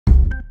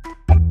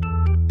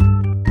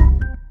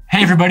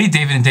Hey everybody,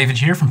 David and David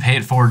here from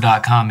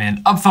Payette4.com and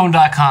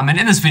Upphone.com, and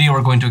in this video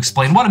we're going to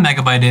explain what a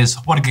megabyte is,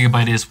 what a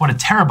gigabyte is, what a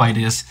terabyte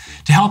is,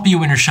 to help you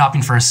when you're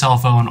shopping for a cell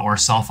phone or a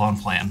cell phone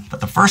plan. But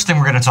the first thing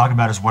we're going to talk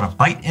about is what a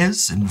byte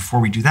is, and before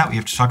we do that we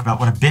have to talk about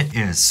what a bit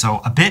is.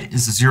 So a bit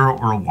is a 0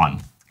 or a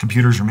 1.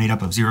 Computers are made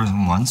up of zeros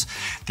and ones.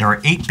 There are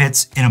 8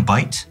 bits in a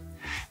byte.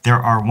 There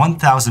are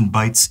 1,000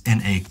 bytes in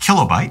a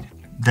kilobyte.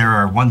 There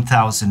are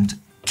 1,000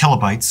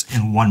 kilobytes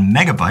in 1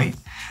 megabyte.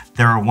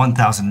 There are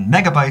 1,000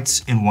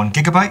 megabytes in 1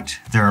 gigabyte.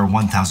 There are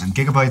 1,000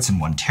 gigabytes in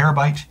 1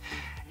 terabyte.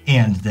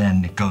 And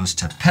then it goes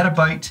to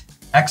petabyte,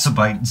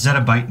 exabyte,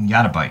 zettabyte, and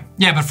yottabyte.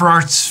 Yeah, but for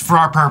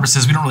our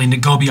purposes, we don't really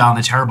go beyond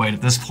the terabyte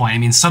at this point. I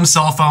mean, some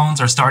cell phones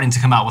are starting to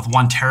come out with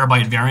 1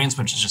 terabyte variants,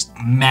 which is just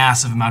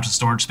massive amounts of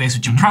storage space,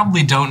 which you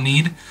probably don't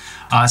need.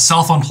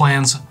 Cell phone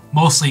plans,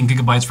 mostly in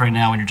gigabytes right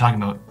now when you're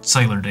talking about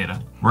cellular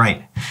data.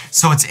 Right.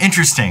 So it's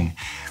interesting.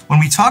 When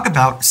we talk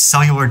about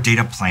cellular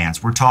data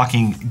plans, we're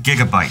talking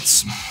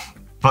gigabytes.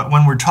 But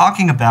when we're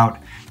talking about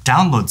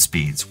download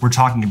speeds, we're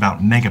talking about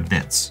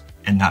megabits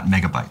and not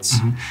megabytes.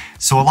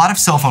 So a lot of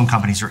cell phone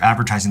companies are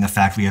advertising the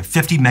fact we have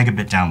 50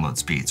 megabit download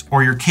speeds,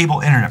 or your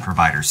cable internet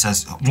provider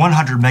says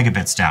 100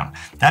 megabits down.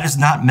 That is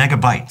not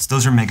megabytes,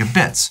 those are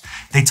megabits.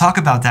 They talk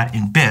about that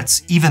in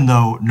bits, even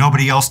though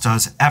nobody else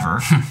does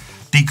ever.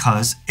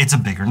 Because it's a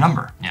bigger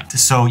number. Yep.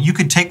 So you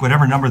could take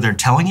whatever number they're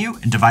telling you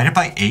and divide it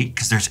by 8,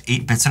 because there's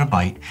 8 bits in a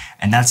byte,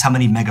 and that's how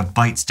many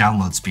megabytes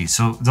download speed.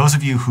 So those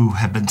of you who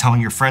have been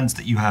telling your friends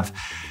that you have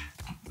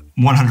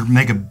 100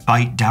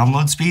 megabyte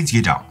download speeds,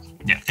 you don't.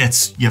 Yeah.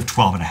 You have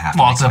 12 and a half.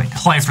 Well, it's a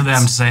play for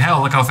them to say, hey,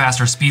 look how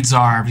fast our speeds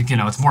are. You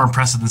know, it's more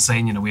impressive than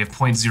saying, you know, we have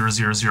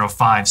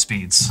 0.0005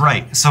 speeds.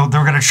 Right. So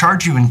they're going to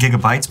charge you in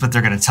gigabytes, but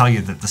they're going to tell you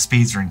that the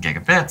speeds are in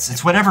gigabits.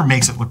 It's whatever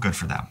makes it look good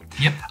for them.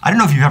 Yep. I don't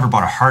know if you've ever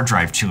bought a hard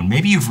drive too, and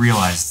maybe you've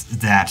realized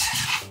that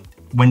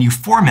when you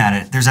format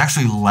it, there's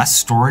actually less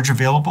storage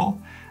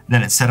available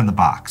than it said in the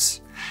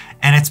box.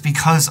 And it's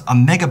because a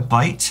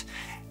megabyte,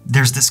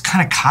 there's this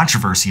kind of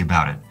controversy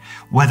about it.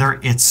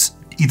 Whether it's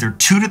either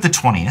 2 to the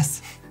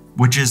 20th,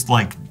 which is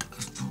like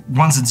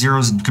ones and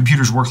zeros, and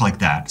computers work like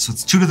that. So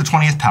it's 2 to the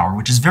 20th power,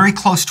 which is very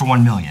close to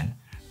 1 million,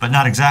 but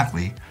not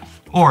exactly.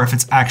 Or if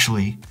it's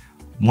actually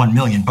 1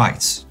 million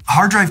bytes.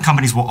 Hard drive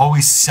companies will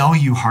always sell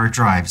you hard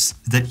drives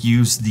that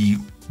use the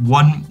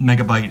 1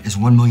 megabyte is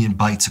 1 million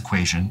bytes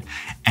equation,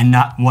 and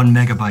not 1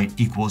 megabyte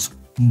equals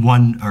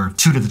 1 or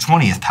 2 to the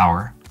 20th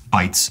power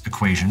bytes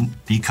equation,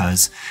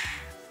 because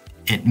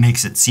it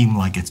makes it seem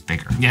like it's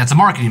bigger. Yeah, it's a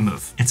marketing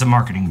move. It's a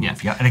marketing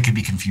move, yeah, and it can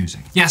be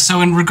confusing. Yeah,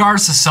 so in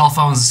regards to cell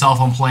phones and cell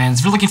phone plans,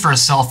 if you're looking for a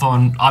cell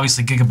phone,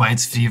 obviously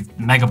gigabytes, if you have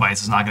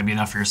megabytes is not gonna be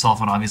enough for your cell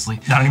phone,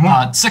 obviously. Not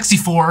anymore.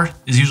 64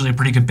 is usually a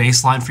pretty good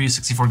baseline for you,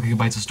 64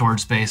 gigabytes of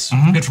storage space,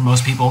 good for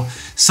most people.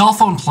 Cell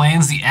phone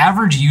plans, the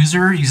average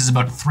user uses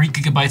about 3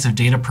 gigabytes of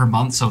data per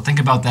month, so think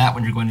about that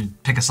when you're going to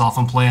pick a cell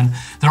phone plan.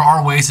 There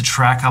are ways to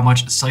track how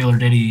much cellular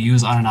data you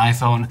use on an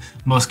iPhone.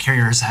 Most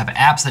carriers have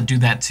apps that do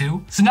that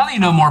too. So now that you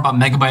know more about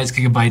megabytes,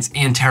 gigabytes,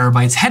 and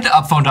terabytes, head to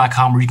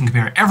Upphone.com where you can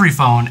compare every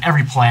phone,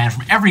 every plan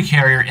from every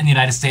carrier in the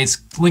United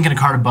States. Link in a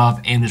card above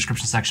and in the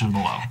description section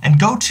below. And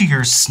go to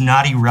your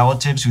snotty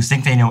relatives who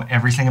think they know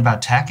everything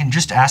about tech and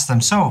just ask them,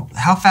 so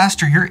how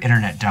fast are your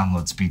internet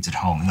download speeds at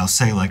home? And they'll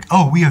say like,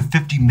 oh, we have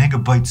 50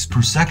 megabytes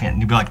per second. And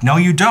you'll be like, no,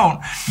 you don't.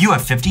 You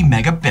have 50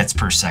 megabits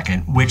per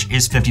second, which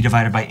is 50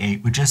 divided by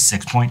 8, which is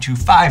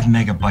 6.25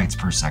 megabytes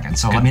per second.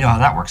 So let me know how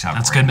that works out.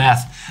 That's good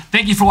math.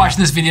 Thank you for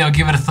watching this video.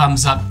 Give it a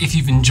thumbs up if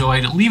you've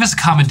enjoyed. Leave us a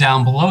comment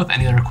down below with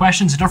any other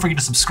questions, and don't forget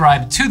to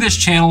subscribe to this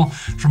channel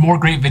for more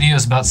great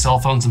videos about cell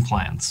phones and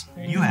plans.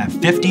 You have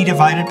 50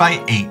 divided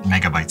by 8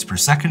 megabytes per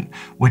second,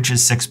 which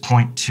is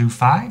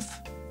 6.25?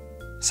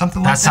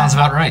 Something like that? That sounds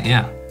about right,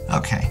 yeah.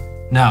 Okay.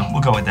 No.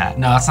 We'll go with that.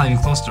 No, that's not even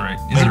close to right.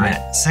 Is Wait it a right?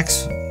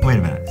 minute. Wait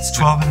a minute. It's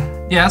 12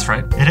 and... Yeah, that's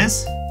right. It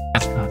is?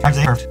 That's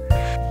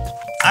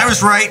I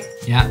was right.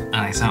 Yeah,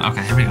 I think so.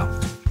 Okay, here we go.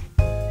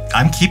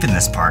 I'm keeping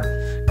this part.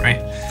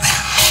 Great.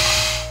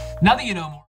 Now that you know more.